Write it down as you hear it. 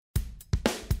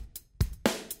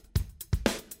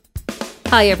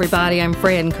Hi, everybody. I'm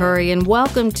Fran Curry, and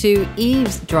welcome to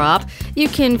Eavesdrop. You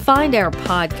can find our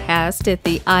podcast at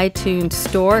the iTunes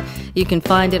Store. You can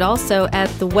find it also at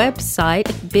the website,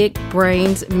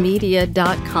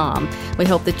 bigbrainsmedia.com. We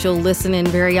hope that you'll listen in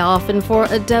very often for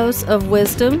a dose of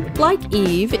wisdom, like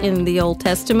Eve in the Old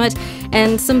Testament,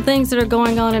 and some things that are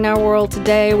going on in our world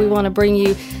today. We want to bring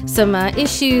you some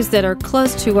issues that are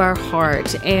close to our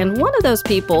heart. And one of those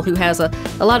people who has a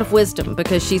lot of wisdom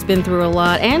because she's been through a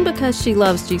lot and because she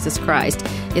loves Jesus Christ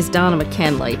is Donna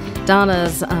McKinley.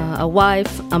 Donna's a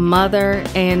wife, a mother,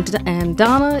 and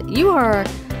Donna, you are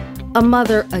a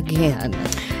mother again.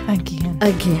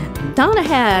 Again. Donna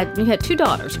you had two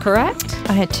daughters, correct?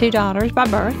 I had two daughters by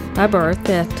birth.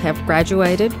 That have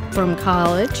graduated from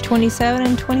college. 27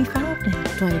 and 25 now.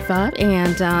 25.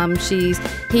 And she's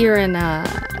here in,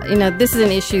 this is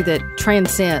an issue that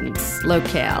transcends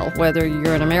locale, whether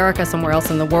you're in America, somewhere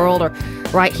else in the world, or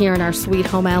right here in our sweet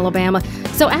home, Alabama.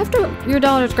 So after your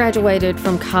daughters graduated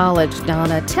from college,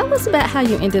 Donna, tell us about how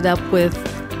you ended up with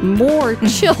more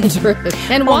children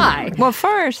and why. Well,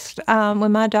 first,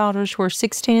 when my daughters were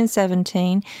 16 and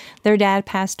 17, their dad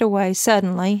passed away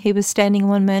suddenly. He was standing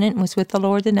one minute and was with the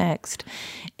Lord the next.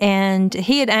 And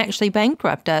he had actually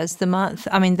bankrupted us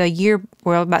the year,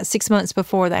 about 6 months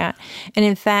before that. And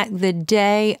in fact, the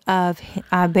day of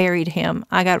I buried him,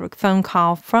 I got a phone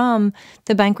call from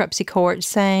the bankruptcy court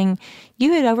saying,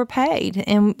 you had overpaid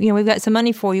and, we've got some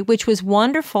money for you, which was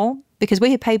wonderful because we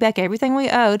had paid back everything we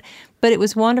owed. But it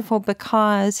was wonderful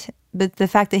because the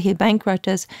fact that he had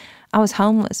bankrupted us, I was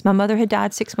homeless. My mother had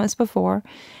died 6 months before.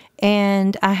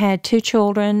 And I had two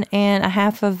children and a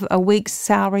half of a week's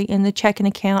salary in the checking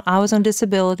account. I was on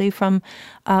disability from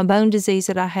bone disease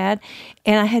that I had,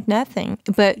 and I had nothing.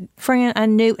 But, Fran, I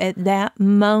knew at that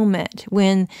moment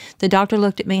when the doctor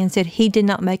looked at me and said he did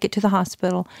not make it to the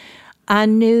hospital, I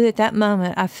knew at that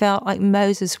moment I felt like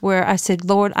Moses where I said,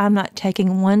 Lord, I'm not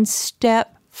taking one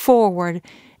step forward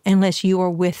unless you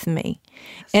are with me.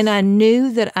 And I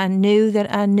knew that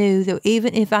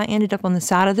even if I ended up on the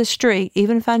side of the street,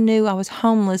 even if I knew I was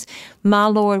homeless, my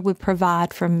Lord would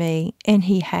provide for me, and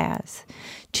He has.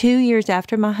 2 years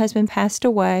after my husband passed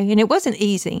away, and it wasn't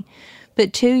easy,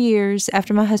 but 2 years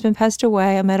after my husband passed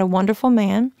away, I met a wonderful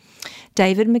man,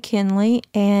 David McKinley,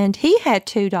 and he had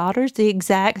two daughters the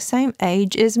exact same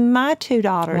age as my two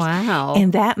daughters. Wow.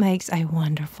 And that makes a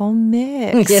wonderful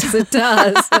mix. Yes, it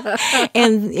does.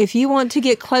 And if you want to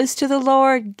get close to the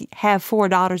Lord, have four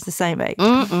daughters the same age.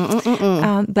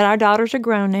 But our daughters are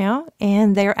grown now,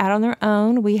 and they're out on their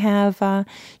own. We have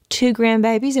two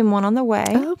grandbabies and one on the way.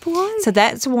 Oh, boy. So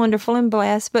that's wonderful and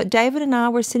blessed. But David and I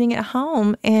were sitting at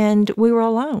home, and we were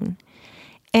alone.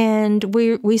 And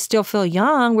we still feel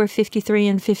young. We're 53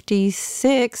 and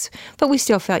 56, but we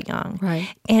still felt young. Right.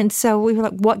 And so we were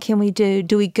like, what can we do?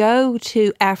 Do we go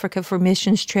to Africa for a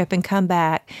missions trip and come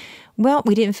back? Well,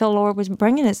 we didn't feel the Lord was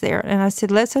bringing us there. And I said,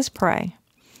 let's us pray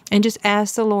and just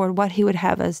ask the Lord what He would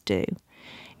have us do.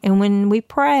 And when we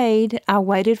prayed, I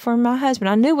waited for my husband.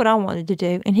 I knew what I wanted to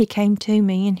do. And he came to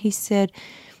me and he said,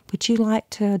 would you like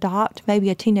to adopt maybe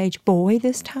a teenage boy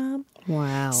this time?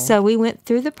 Wow. So we went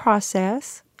through the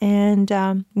process,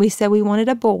 and we said we wanted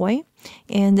a boy.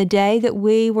 And the day that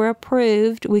we were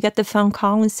approved, we got the phone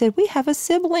call and said, we have a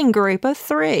sibling group of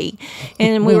 3.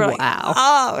 And we were like, wow.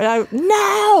 Oh,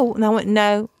 no. And I went,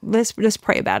 no, let's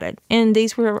pray about it. And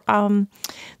these were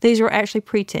actually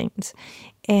preteens.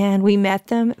 And we met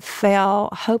them, fell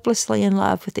hopelessly in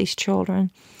love with these children.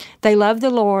 They loved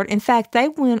the Lord. In fact, they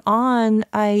went on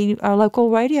a local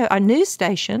radio, a news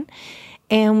station,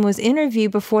 and was interviewed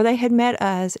before they had met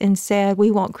us and said, we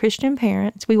want Christian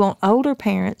parents. We want older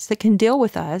parents that can deal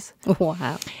with us.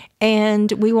 Wow.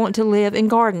 And we want to live in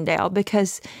Gardendale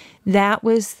because that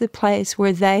was the place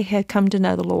where they had come to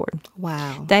know the Lord.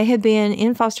 Wow. They had been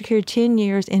in foster care 10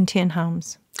 years in 10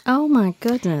 homes. Oh, my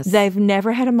goodness. They've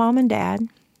never had a mom and dad.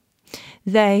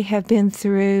 They have been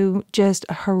through just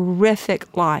a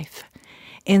horrific life.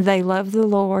 And they love the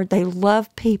Lord. They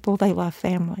love people. They love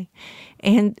family.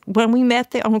 And when we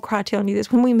met them, I'm going to cry telling you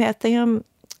this, when we met them,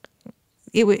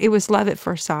 it was love at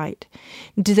first sight.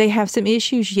 Do they have some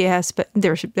issues? Yes, but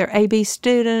they're AB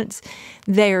students.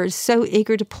 They're so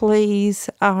eager to please.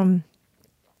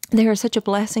 They are such a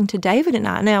blessing to David and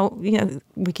I. Now, we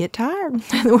get tired.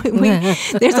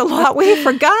 There's a lot we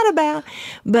forgot about,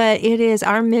 but it is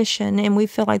our mission, and we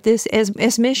feel like this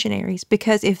as missionaries,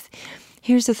 because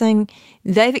here's the thing,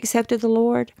 they've accepted the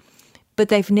Lord, but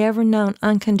they've never known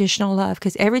unconditional love,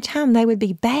 because every time they would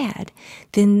be bad,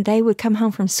 then they would come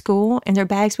home from school and their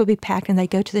bags would be packed and they'd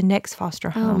go to the next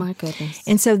foster home. Oh, my goodness.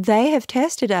 And so they have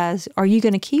tested us, are you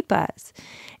going to keep us?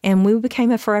 And we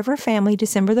became a forever family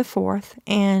December the 4th,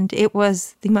 and it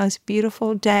was the most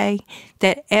beautiful day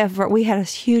that ever. We had a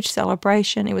huge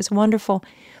celebration. It was wonderful.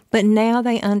 But now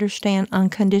they understand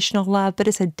unconditional love, but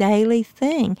it's a daily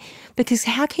thing. Because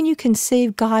how can you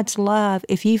conceive God's love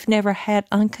if you've never had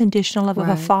unconditional love of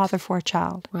a father for a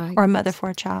child or a mother for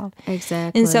a child?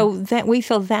 Exactly. And so that we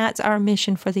feel that's our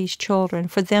mission for these children,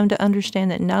 for them to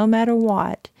understand that no matter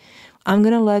what, I'm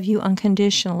going to love you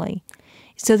unconditionally,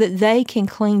 so that they can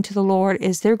cling to the Lord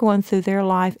as they're going through their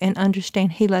life and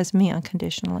understand He loves me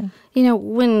unconditionally. You know,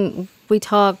 when we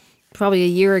talked probably a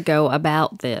year ago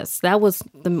about this, that was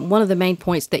one of the main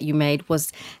points that you made,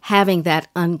 was having that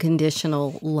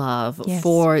unconditional love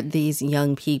for these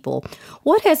young people.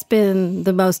 What has been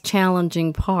the most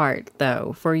challenging part,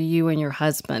 though, for you and your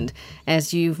husband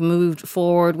as you've moved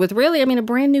forward with really, a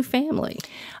brand new family?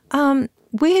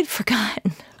 We had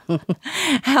forgotten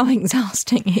how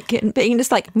exhausting it can be. And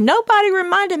it's like, nobody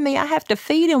reminded me I have to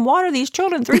feed and water these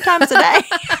children 3 times a day.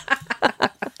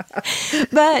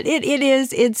 But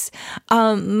it's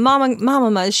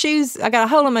Mama, my shoes, I got a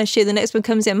hole in my shoe. The next one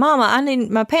comes in, Mama,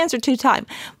 my pants are too tight.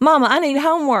 Mama, I need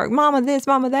homework. Mama this,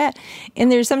 Mama that. And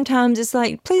there's sometimes it's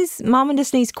like, please, Mama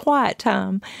just needs quiet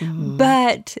time. Mm-hmm.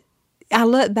 But I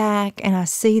look back and I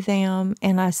see them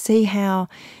and I see how,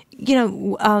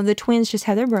 the twins just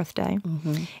had their birthday,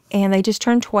 and they just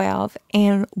turned 12,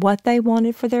 and what they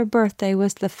wanted for their birthday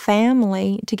was the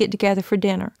family to get together for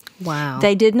dinner. Wow.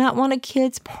 They did not want a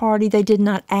kids' party. They did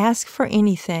not ask for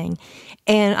anything.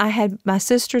 And I had my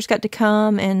sisters got to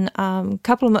come, and a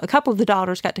couple of the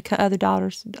daughters got to come, other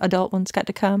daughters, adult ones got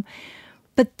to come.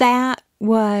 But that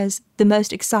was the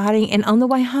most exciting. And on the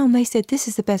way home, they said, this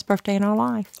is the best birthday in our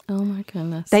life. Oh, my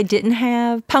goodness. They didn't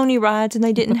have pony rides, and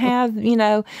they didn't have,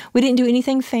 we didn't do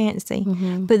anything fancy.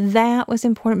 Mm-hmm. But that was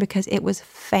important because it was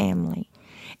family.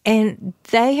 And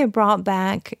they have brought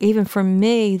back, even for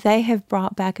me, they have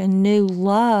brought back a new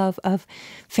love of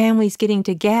families getting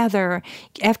together.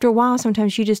 After a while,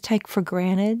 sometimes you just take for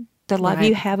granted the love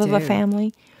you have of a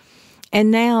family. And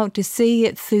now to see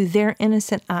it through their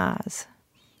innocent eyes,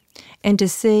 and to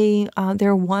see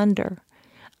their wonder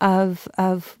of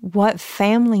what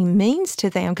family means to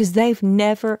them, because they've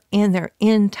never in their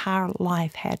entire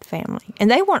life had family. And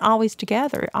they weren't always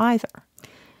together either.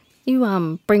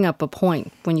 You bring up a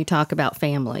point when you talk about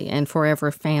family and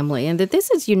forever family, and that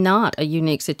this is not a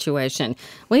unique situation.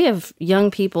 We have young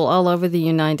people all over the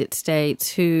United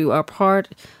States who are part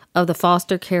of the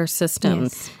foster care system.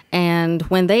 Yes. And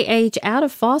when they age out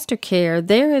of foster care,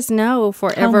 there is no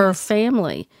forever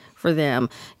family for them.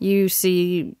 You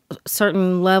see a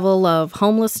certain level of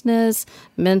homelessness,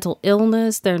 mental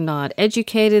illness. They're not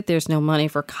educated. There's no money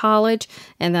for college.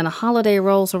 And then a holiday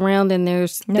rolls around and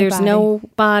there's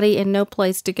nobody and no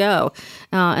place to go.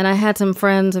 And I had some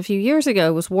friends a few years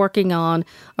ago was working on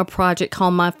a project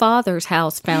called My Father's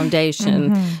House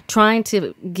Foundation, trying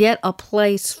to get a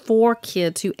place for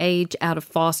kids who age out of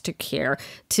foster care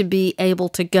to be able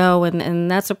to go. And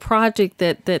that's a project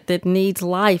that needs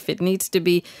life. It needs to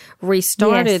be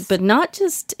restarted, but not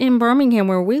just in Birmingham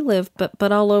where we live,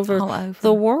 but all over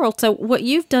the world. So what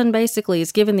you've done basically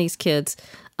is given these kids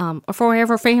a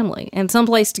forever family and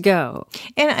someplace to go.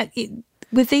 And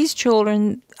with these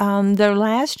children, their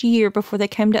last year before they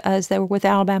came to us, they were with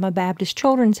Alabama Baptist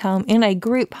Children's Home in a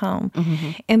group home.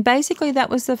 Mm-hmm. And basically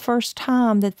that was the first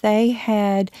time that they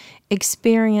had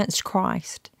experienced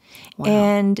Christ. Wow.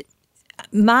 And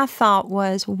my thought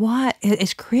was, what,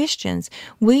 as Christians,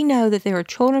 we know that there are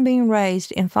children being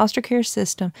raised in foster care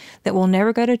system that will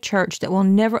never go to church, that will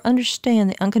never understand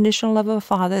the unconditional love of a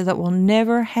father, that will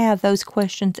never have those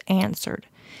questions answered.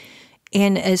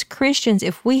 And as Christians,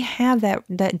 if we have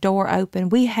that door open,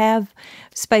 we have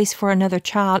space for another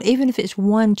child, even if it's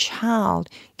one child,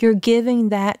 you're giving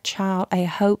that child a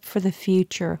hope for the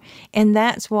future. And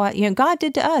that's what, God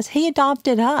did to us. He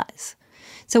adopted us.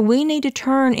 So we need to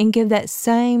turn and give that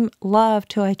same love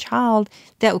to a child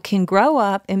that can grow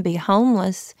up and be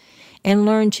homeless and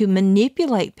learn to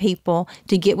manipulate people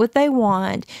to get what they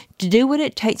want, to do what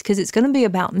it takes because it's going to be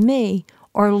about me,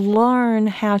 or learn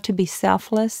how to be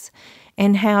selfless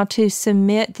and how to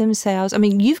submit themselves. I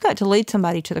mean, you've got to lead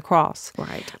somebody to the cross.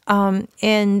 Right.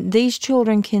 And these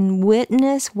children can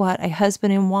witness what a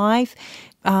husband and wife,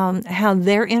 how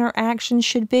their interactions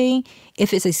should be.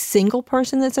 If it's a single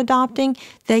person that's adopting,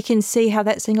 they can see how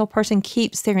that single person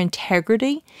keeps their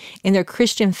integrity and their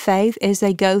Christian faith as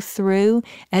they go through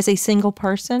as a single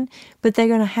person. But they're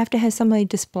going to have somebody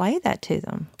display that to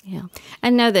them. Yeah.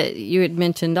 I know that you had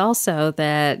mentioned also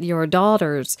that your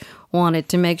daughters wanted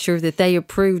to make sure that they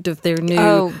approved of their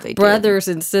new brothers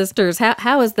and sisters.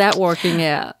 How is that working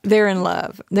out? They're in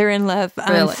love. They're in love.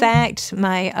 Really? In fact,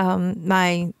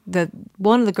 one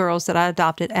of the girls that I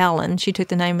adopted, Ellen, she took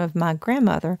the name of my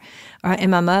grandmother and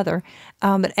my mother.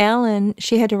 But Ellen,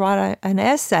 she had to write an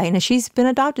essay. Now, she's been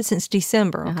adopted since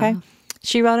December, okay?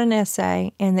 She wrote an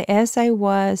essay, and the essay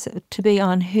was to be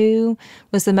on who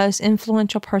was the most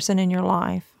influential person in your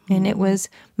life. And it was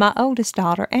my oldest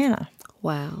daughter, Anna.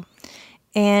 Wow.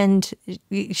 And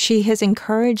she has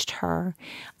encouraged her.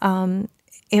 And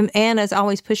Anna's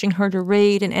always pushing her to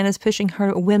read, and Anna's pushing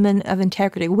her women of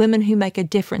integrity, women who make a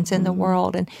difference in the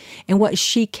world, and what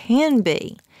she can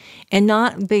be, and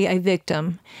not be a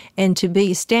victim, and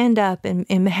to stand up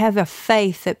and have a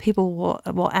faith that people will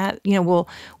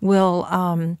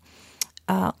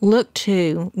look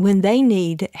to when they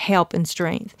need help and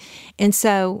strength. And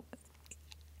so,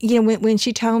 when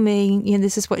she told me,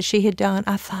 this is what she had done,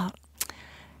 I thought,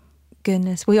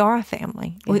 goodness, we are a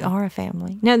family. Yeah. We are a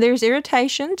family. Now, there's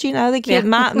irritations. The kid,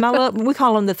 my little, we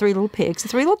call them the three little pigs. The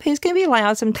three little pigs can be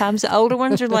loud sometimes. The older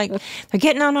ones are like, they're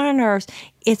getting on our nerves.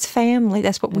 It's family.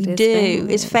 That's what we do.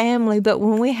 Family. It's family. But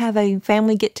when we have a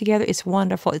family get together, it's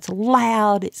wonderful. It's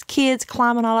loud. It's kids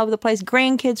climbing all over the place.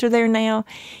 Grandkids are there now,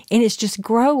 and it's just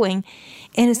growing.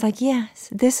 And it's like, yes,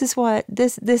 this is what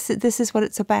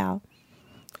it's about.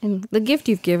 And the gift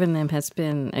you've given them has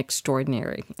been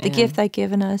extraordinary. The gift they've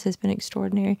given us has been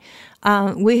extraordinary.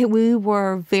 We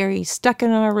were very stuck in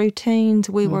our routines.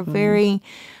 We were getting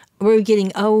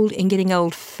old and getting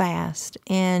old fast.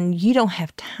 And you don't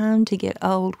have time to get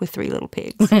old with three little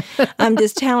pigs. I'm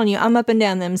just telling you, I'm up and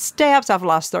down them steps. I've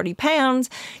lost 30 pounds.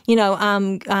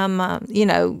 I'm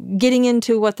getting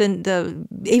into what the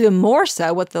even more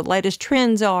so what the latest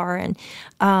trends are, and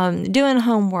doing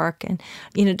homework, and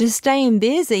just staying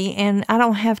busy. And I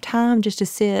don't have time just to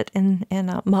sit and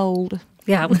mold.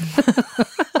 Yeah.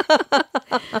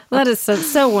 That is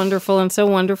so wonderful, and so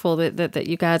wonderful that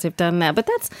you guys have done that. But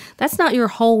that's not your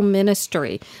whole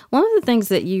ministry. One of the things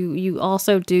that you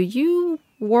also do, you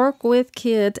work with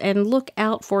kids and look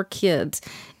out for kids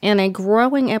in a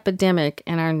growing epidemic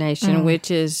in our nation,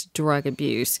 which is drug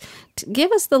abuse.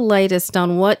 Give us the latest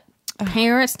on what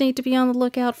parents need to be on the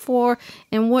lookout for,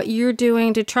 and what you're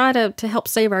doing to try to help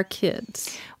save our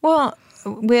kids. Well,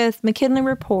 with McKinley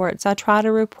Reports, I try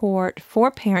to report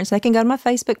for parents. They can go to my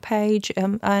Facebook page,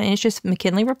 and it's just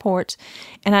McKinley Reports.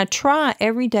 And I try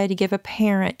every day to give a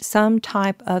parent some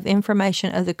type of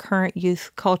information of the current youth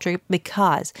culture,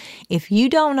 because if you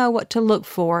don't know what to look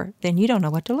for, then you don't know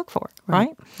what to look for,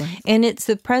 right? And it's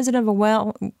the presence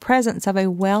of a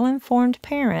well-informed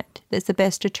parent that's the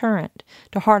best deterrent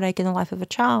to heartache in the life of a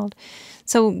child.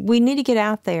 So we need to get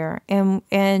out there,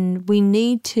 and we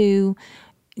need to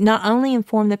not only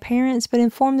inform the parents, but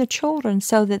inform the children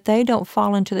so that they don't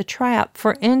fall into the trap.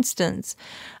 For instance,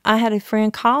 I had a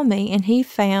friend call me, and he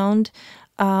found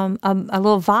a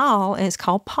little vial, and it's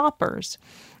called poppers.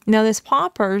 Now, this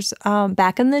poppers,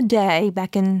 back in the day,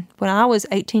 when I was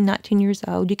 18, 19 years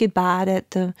old, you could buy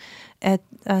it at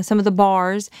some of the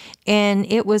bars, and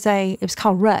it was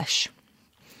called Rush.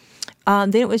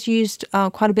 Then it was used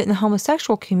quite a bit in the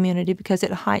homosexual community because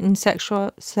it heightened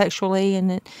sexually,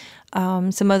 and it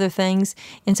some other things,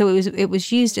 and so it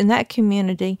was used in that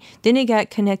community. Then it got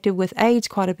connected with AIDS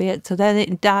quite a bit, so that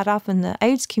it died off in the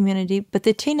AIDS community. But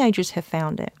the teenagers have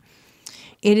found it.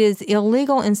 It is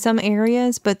illegal in some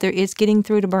areas, but it's getting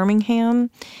through to Birmingham,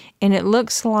 and it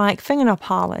looks like fingernail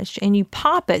polish. And you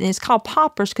pop it, and it's called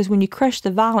poppers because when you crush the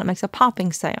vial, it makes a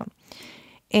popping sound.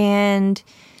 And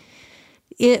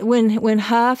when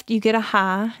huffed, you get a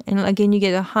high, and again, you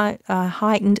get a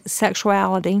heightened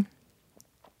sexuality.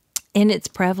 And it's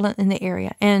prevalent in the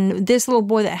area. And this little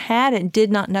boy that had it did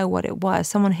not know what it was.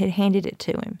 Someone had handed it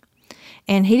to him.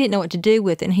 And he didn't know what to do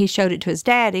with it. And he showed it to his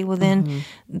daddy. Well, then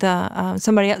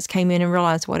somebody else came in and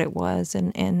realized what it was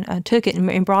and took it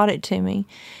and brought it to me.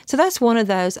 So that's one of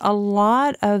those. A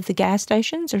lot of the gas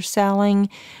stations are selling,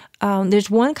 there's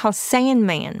one called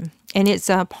Sandman. And it's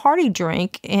a party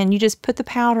drink, and you just put the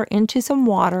powder into some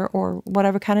water or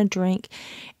whatever kind of drink,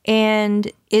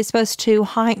 and it's supposed to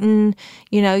heighten,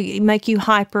 make you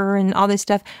hyper and all this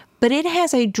stuff. But it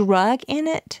has a drug in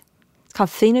it. It's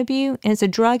called phenobut, and it's a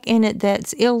drug in it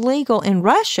that's illegal in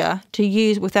Russia to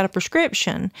use without a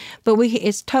prescription, but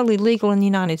it's totally legal in the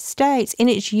United States, and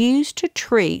it's used to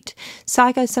treat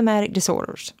psychosomatic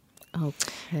disorders.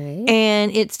 Okay.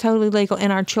 And it's totally legal,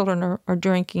 and our children are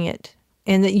drinking it.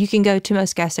 and that you can go to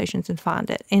most gas stations and find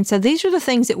it. And so these are the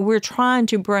things that we're trying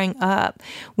to bring up.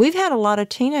 We've had a lot of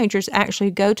teenagers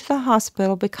actually go to the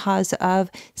hospital because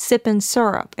of sipping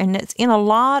syrup, and it's in a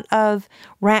lot of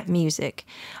rap music.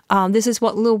 This is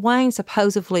what Lil Wayne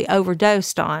supposedly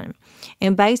overdosed on.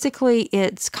 And basically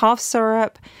it's cough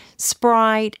syrup,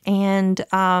 Sprite, and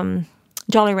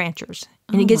Jolly Ranchers.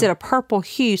 And it gives it a purple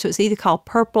hue, so it's either called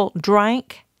purple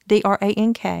drink,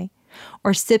 D-R-A-N-K,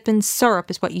 or sipping syrup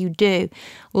is what you do.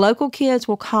 Local kids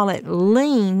will call it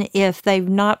lean if they've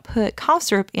not put cough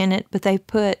syrup in it, but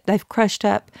they've crushed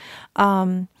up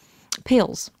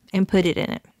pills and put it in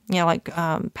it, like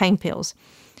pain pills.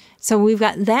 So we've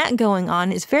got that going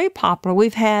on. It's very popular.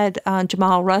 We've had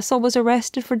Jamal Russell was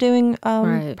arrested for doing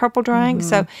purple drink,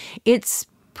 so it's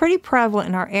pretty prevalent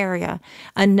in our area.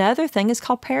 Another thing is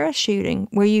called parachuting,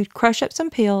 where you crush up some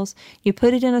pills, you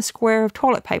put it in a square of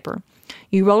toilet paper.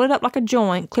 You roll it up like a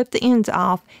joint, clip the ends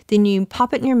off, then you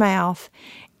pop it in your mouth,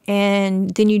 and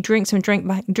then you drink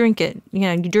it.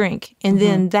 You drink, and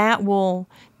then that will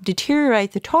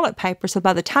deteriorate the toilet paper. So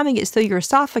by the time it gets through your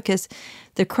esophagus,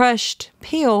 the crushed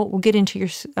pill will get into your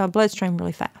bloodstream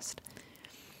really fast.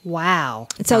 Wow.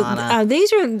 So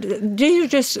these are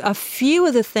just a few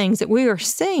of the things that we are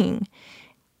seeing.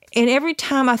 And every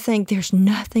time I think there's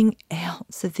nothing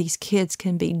else that these kids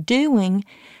can be doing,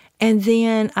 and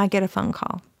then I get a phone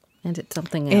call. And it's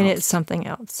something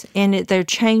else. And they're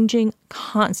changing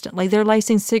constantly. They're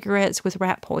lacing cigarettes with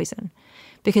rat poison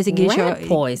because it gives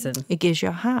It gives you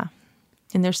a high.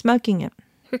 And they're smoking it.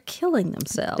 They're killing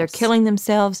themselves. They're killing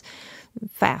themselves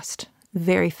fast,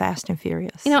 very fast and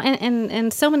furious.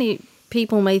 And so many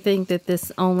people may think that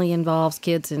this only involves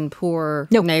kids in poor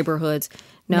neighborhoods.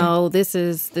 No, this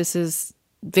is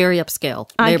very upscale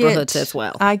neighborhoods as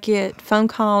well. I get phone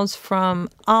calls from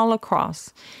all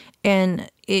across, and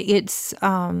it's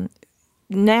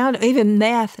now, even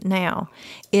meth now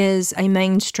is a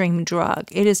mainstream drug.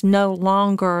 It is no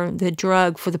longer the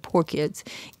drug for the poor kids.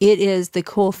 It is the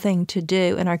cool thing to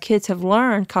do, and our kids have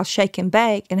learned called shake and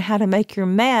bake and how to make your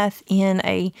meth in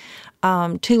a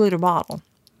 2-liter bottle,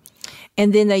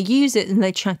 and then they use it and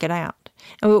they chunk it out.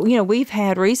 And, we've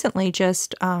had recently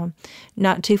just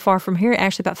not too far from here,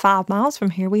 actually about 5 miles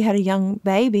from here, we had a young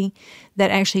baby that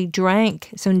actually drank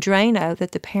some Drano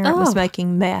that the parent was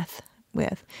making meth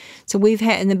with. So we've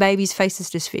had, and the baby's face is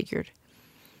disfigured.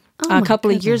 A couple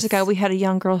of years ago, we had a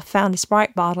young girl found a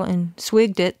Sprite bottle and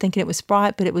swigged it, thinking it was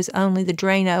Sprite, but it was only the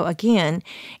Drano again,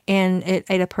 and it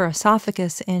ate up her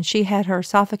esophagus, and she had her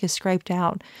esophagus scraped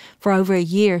out for over a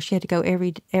year. She had to go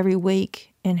every week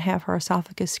and have her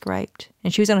esophagus scraped,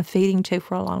 and she was on a feeding tube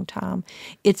for a long time.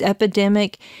 It's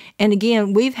epidemic, and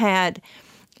again, we've had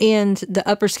in the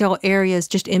upper scale areas,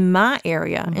 just in my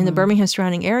area, in the Birmingham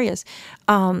surrounding areas,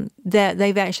 that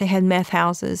they've actually had meth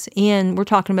houses we're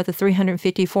talking about the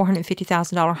 $350,000,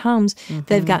 $450,000 homes,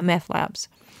 they've got meth labs.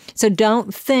 So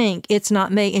don't think it's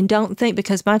not me, and don't think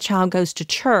because my child goes to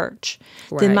church,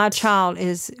 then my child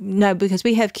is, no, because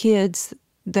we have kids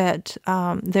that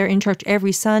they're in church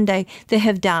every Sunday that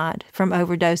have died from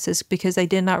overdoses because they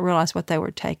did not realize what they were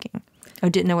taking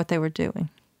or didn't know what they were doing.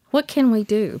 What can we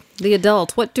do? The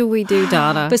adults, what do we do,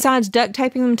 Donna? Besides duct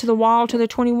taping them to the wall till they're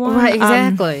 21? Right,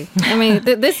 exactly. I mean,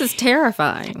 this is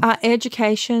terrifying.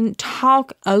 Education,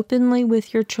 talk openly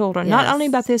with your children, not only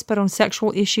about this, but on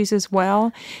sexual issues as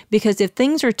well. Because if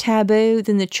things are taboo,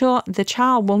 then the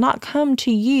child will not come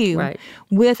to you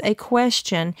with a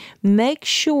question. Make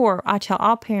sure, I tell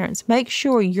all parents, make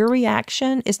sure your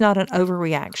reaction is not an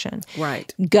overreaction.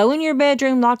 Right. Go in your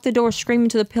bedroom, lock the door, scream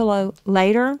into the pillow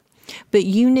later. But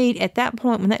you need, at that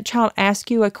point, when that child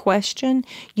asks you a question,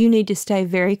 you need to stay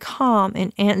very calm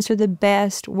and answer the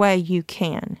best way you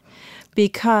can.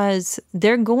 Because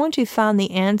they're going to find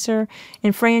the answer.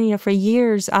 And Fran, for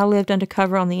years, I lived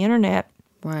undercover on the internet,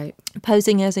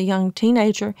 posing as a young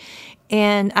teenager.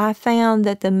 And I found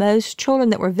that the most children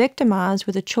that were victimized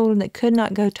were the children that could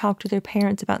not go talk to their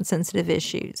parents about sensitive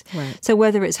issues. Right. So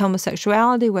whether it's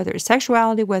homosexuality, whether it's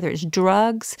sexuality, whether it's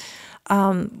drugs,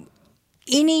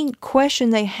 any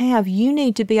question they have, you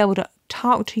need to be able to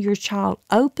talk to your child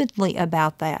openly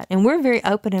about that. And we're very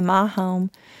open in my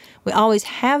home. We always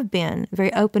have been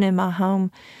very open in my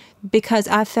home because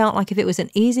I felt like if it was an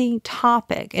easy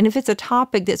topic, and if it's a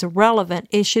topic that's relevant,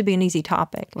 it should be an easy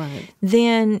topic,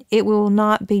 then it will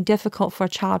not be difficult for a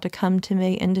child to come to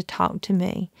me and to talk to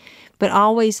me. But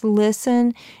always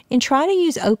listen and try to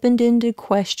use open-ended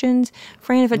questions.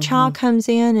 Fran, if a child comes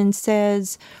in and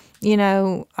says,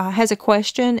 has a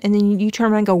question, and then you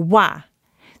turn around and go, why?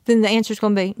 Then the answer's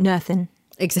going to be nothing.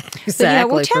 Exactly. But,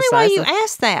 well, tell me why you precisely.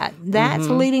 asked that. That's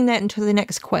leading that into the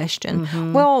next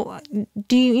question. Well,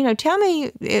 tell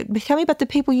me about the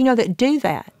people you know that do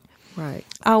that. Right.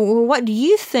 Well, what do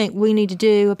you think we need to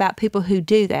do about people who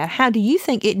do that? How do you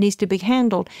think it needs to be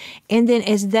handled? And then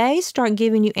as they start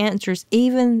giving you answers,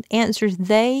 even answers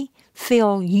they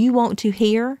feel you want to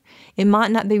hear, it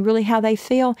might not be really how they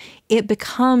feel, it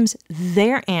becomes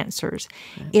their answers.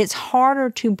 Right. It's harder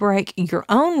to break your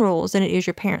own rules than it is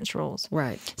your parents' rules.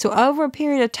 Right. So over a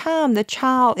period of time, the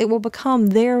child, it will become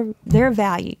their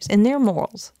values and their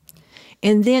morals.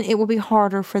 And then it will be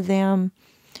harder for them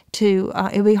to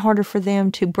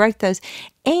break those.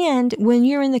 And when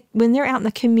they're out in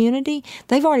the community,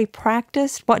 they've already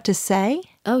practiced what to say.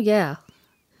 Oh, yeah.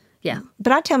 Yeah.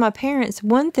 But I tell my parents,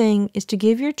 one thing is to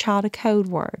give your child a code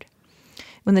word.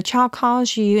 When the child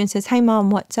calls you and says, "Hey, Mom,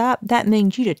 what's up?" that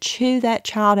means you to chew that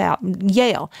child out.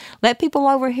 Yell. Let people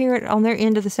overhear it on their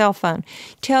end of the cell phone.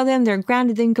 Tell them they're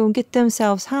grounded, then go get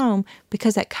themselves home,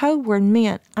 because that code word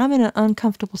meant, I'm in an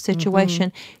uncomfortable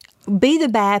situation. Be the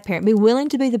bad parent. Be willing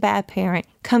to be the bad parent.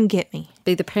 Come get me.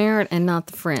 Be the parent and not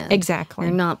the friend. Exactly.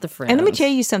 You're not the friend. And let me tell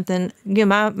you something.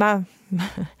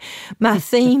 My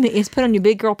theme is put on your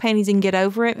big girl panties and get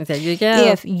over it. There you go.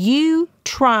 If you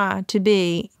try to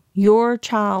be your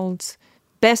child's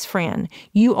best friend,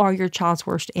 you are your child's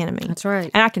worst enemy. That's right.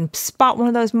 And I can spot one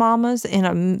of those mamas in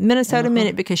a Minnesota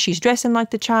minute, because she's dressing like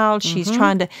the child. She's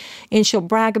trying to, and she'll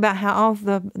brag about how all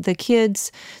the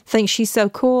kids think she's so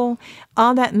cool.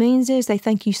 All that means is they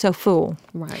think you so fool.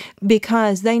 Right.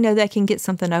 Because they know they can get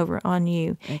something over on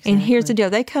you. Exactly. And here's the deal.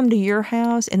 They come to your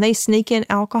house and they sneak in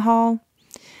alcohol.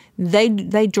 They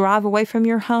drive away from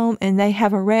your home and they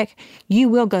have a wreck. You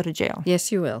will go to jail.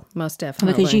 Yes, you will. Most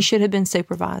definitely. Because you should have been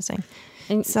supervising.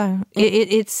 And so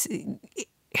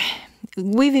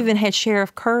we've even had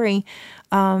Sheriff Curry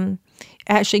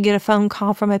actually get a phone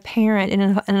call from a parent in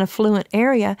an affluent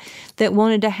area that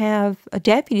wanted to have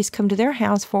deputies come to their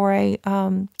house for a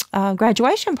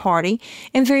graduation party,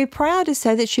 and very proud to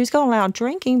say that she was going to allow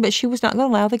drinking, but she was not going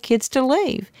to allow the kids to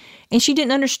leave. And she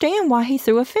didn't understand why he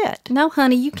threw a fit. No,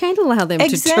 honey, you can't allow them to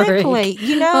drink. Exactly.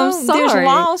 I'm sorry. There's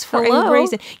laws for Hello? a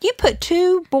reason. You put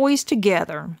two boys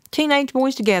together, teenage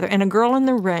boys together, and a girl in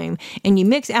the room, and you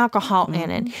mix alcohol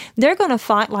in it, they're going to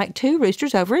fight like two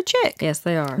roosters over a chick. Yes,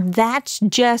 they are. That's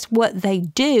just what they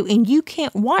do, and you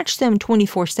can't watch them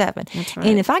 24/7. That's right.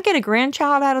 And if I get a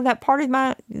grandchild out of that party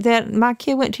that my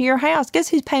kid went to your house, guess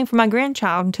who's paying for my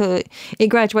grandchild until it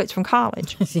graduates from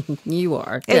college? You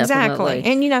are. Exactly.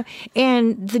 Definitely.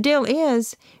 And the deal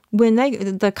is, when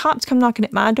the cops come knocking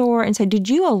at my door and say, "Did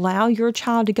you allow your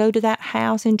child to go to that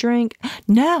house and drink?"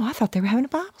 "No, I thought they were having a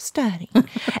Bible study."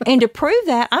 And to prove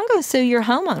that, I'm going to sue your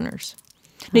homeowners.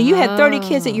 Now, you had 30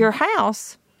 kids at your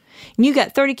house, and you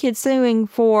got 30 kids suing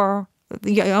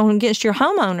against your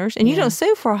homeowners, and you don't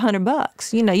sue for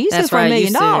 $100. You sue for $1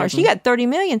 million. You got $30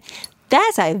 million.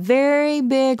 That's a very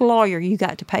big lawyer you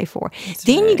got to pay for.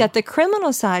 Then you got the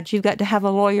criminal side. You've got to have a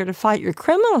lawyer to fight your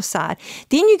criminal side.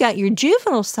 Then you got your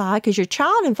juvenile side, because your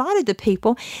child invited the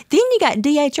people. Then you got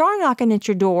DHR knocking at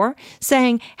your door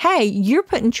saying, "Hey, you're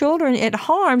putting children at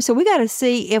harm, so we got to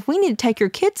see if we need to take your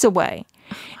kids away."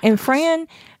 And Fran,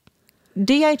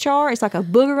 DHR is like a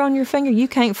booger on your finger you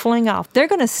can't fling off. They're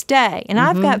going to stay. And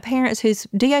I've got parents whose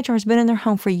DHR has been in their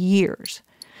home for years,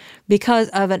 because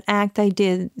of an act they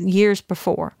did years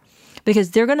before.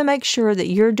 Because they're going to make sure that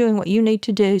you're doing what you need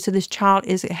to do so this child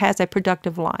has a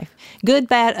productive life. Good,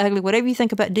 bad, ugly, whatever you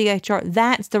think about DHR,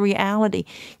 that's the reality.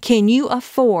 Can you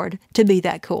afford to be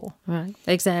that cool? Right,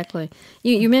 exactly.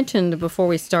 You mentioned before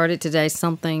we started today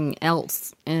something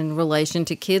else in relation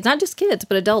to kids, not just kids,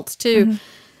 but adults too.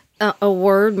 A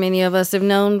word many of us have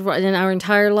known in our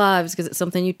entire lives, because it's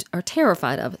something you are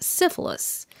terrified of: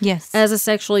 syphilis. Yes. As a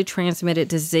sexually transmitted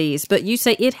disease. But you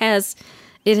say it has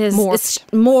morphed. It's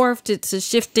morphed. It's a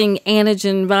shifting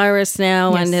antigen virus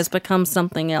now, and has become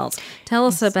something else. Tell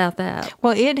us about that.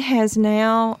 Well, it has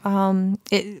now,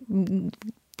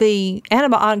 the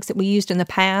antibiotics that we used in the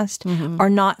past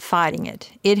are not fighting it.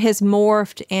 It has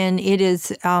morphed, and it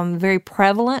is very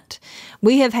prevalent.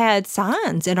 We have had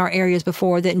signs in our areas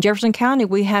before that in Jefferson County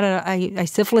we had a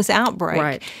syphilis outbreak.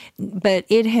 Right. But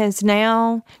it has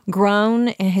now grown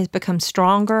and has become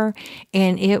stronger,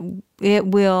 and it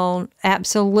will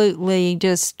absolutely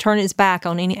just turn its back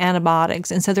on any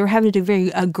antibiotics. And so they're having to do very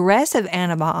aggressive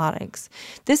antibiotics.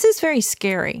 This is very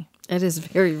scary. It is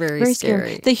very, very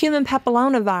scary. The human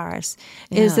papillomavirus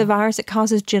is the virus that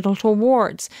causes genital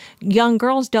warts. Young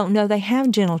girls don't know they have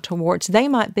genital warts. They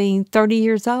might be 30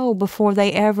 years old before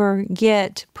they ever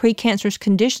get precancerous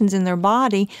conditions in their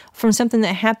body from something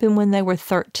that happened when they were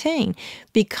 13,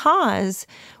 because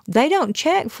they don't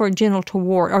check for genital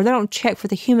wart, or they don't check for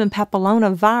the human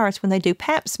papillomavirus when they do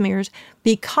pap smears,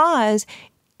 because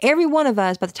every one of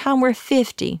us, by the time we're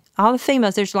 50, all the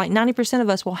females, there's like 90% of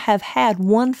us will have had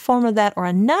one form of that or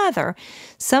another.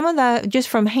 Some of the, just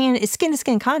from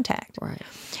skin-to-skin contact. Right.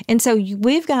 And so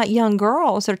we've got young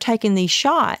girls that are taking these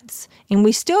shots, and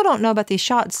we still don't know about these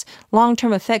shots,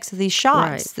 long-term effects of these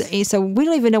shots. Right. So we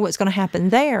don't even know what's going to happen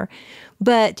there.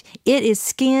 But it is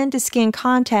skin-to-skin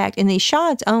contact, and these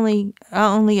shots only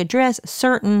address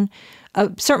certain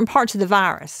parts of the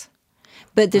virus.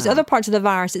 But there's other parts of the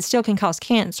virus that still can cause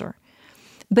cancer.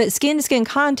 But skin-to-skin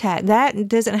contact, that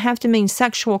doesn't have to mean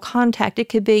sexual contact. It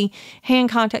could be hand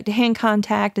contact to hand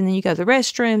contact, and then you go to the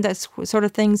restroom, that sort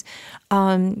of things.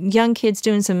 Young kids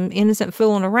doing some innocent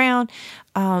fooling around.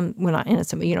 Well, not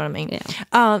innocent, but you know what I mean.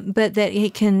 Yeah. But that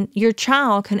your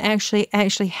child can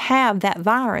actually have that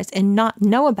virus and not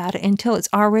know about it until it's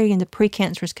already in the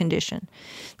precancerous condition.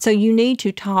 So you need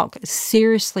to talk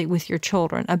seriously with your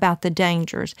children about the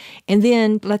dangers, and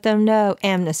then let them know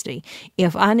amnesty.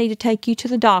 If I need to take you to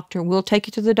the doctor, we'll take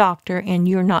you to the doctor, and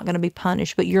you're not going to be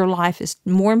punished. But your life is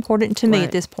more important to me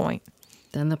at this point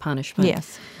than the punishment.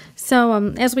 Yes.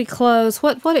 So as we close,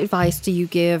 what advice do you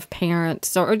give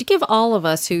parents, or do you give all of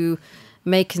us who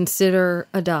may consider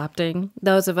adopting,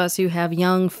 those of us who have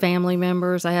young family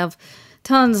members? I have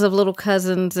tons of little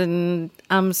cousins, and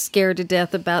I'm scared to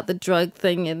death about the drug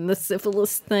thing and the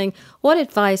syphilis thing. What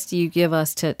advice do you give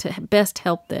us to best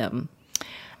help them?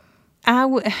 I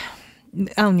would,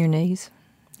 on your knees.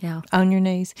 Yeah. On your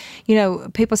knees. You know,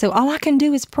 people say, all I can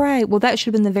do is pray. Well, that should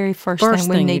have been the very first thing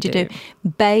we need to do.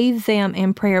 Bathe them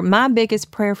in prayer. My biggest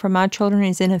prayer for my children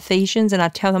is in Ephesians, and I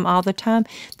tell them all the time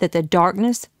that the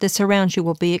darkness that surrounds you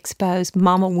will be exposed.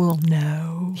 Mama will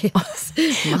know. Yes.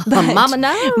 Mama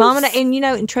knows. Mama knows.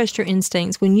 And trust your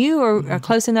instincts. When you are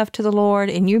close enough to the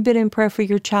Lord and you've been in prayer for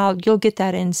your child, you'll get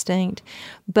that instinct.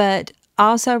 But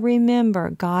also remember,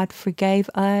 God forgave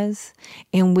us,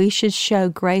 and we should show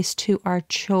grace to our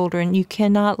children. You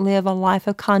cannot live a life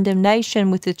of condemnation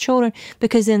with the children,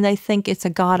 because then they think it's a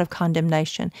God of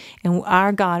condemnation. And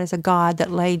our God is a God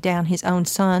that laid down His own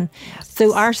Son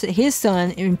through His Son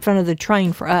in front of the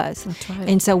train for us. That's right.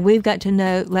 And so we've got to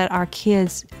let our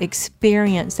kids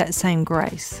experience that same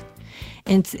grace.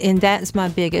 And that's my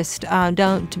biggest.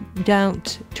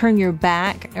 Don't turn your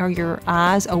back or your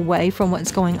eyes away from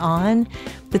what's going on,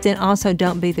 but then also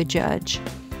don't be the judge.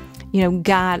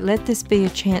 God, let this be a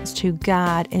chance to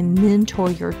guide and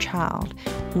mentor your child.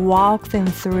 Walk them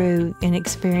through and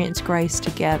experience grace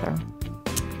together.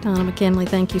 Donna McKinley,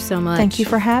 thank you so much. Thank you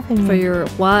for having me. For your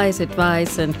wise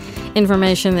advice and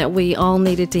information that we all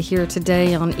needed to hear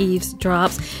today on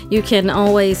Eavesdrops. You can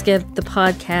always get the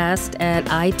podcast at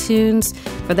iTunes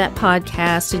for that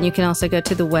podcast, and you can also go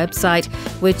to the website,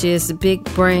 which is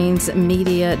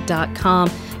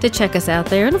bigbrainsmedia.com, to check us out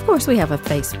there. And of course, we have a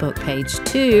Facebook page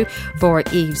too for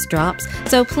Eavesdrops.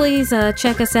 So please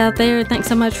check us out there. Thanks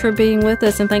so much for being with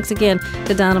us. And thanks again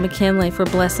to Donna McKinley for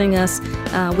blessing us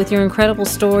with your incredible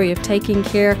story of taking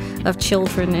care of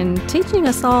children and teaching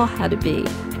us all how to be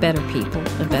better people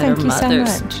and better mothers. Thank you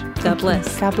so much. God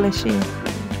bless. God bless you.